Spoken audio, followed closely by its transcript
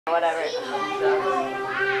Whatever.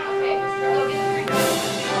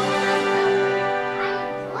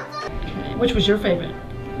 Which was your favorite?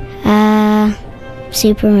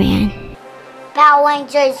 Superman. Power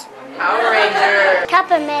Rangers. Power Ranger.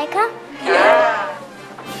 Captain America. Yeah.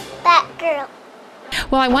 Batgirl.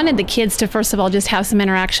 Well, I wanted the kids to first of all just have some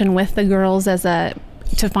interaction with the girls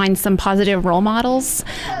to find some positive role models,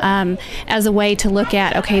 as a way to look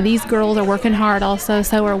at, okay, these girls are working hard also,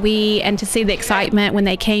 so are we, and to see the excitement when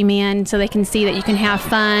they came in so they can see that you can have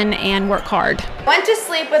fun and work hard. Went to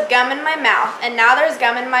sleep with gum in my mouth, and now there's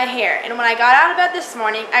gum in my hair. And when I got out of bed this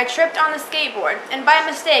morning, I tripped on the skateboard, and by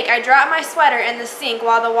mistake, I dropped my sweater in the sink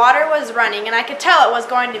while the water was running, and I could tell it was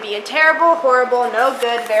going to be a terrible, horrible, no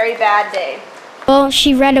good, very bad day. Well,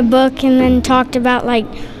 she read a book and then talked about like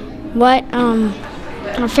what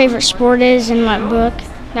our favorite sport is and what book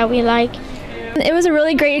that we like. It was a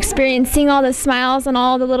really great experience seeing all the smiles on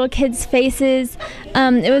all the little kids' faces.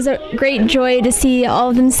 It was a great joy to see all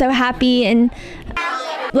of them so happy and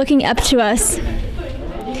looking up to us.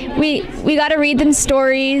 We got to read them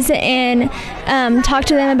stories and talk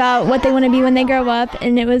to them about what they want to be when they grow up,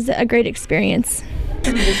 and it was a great experience.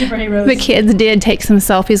 The kids did take some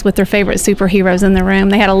selfies with their favorite superheroes in the room.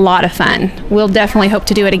 They had a lot of fun. We'll definitely hope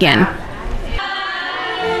to do it again.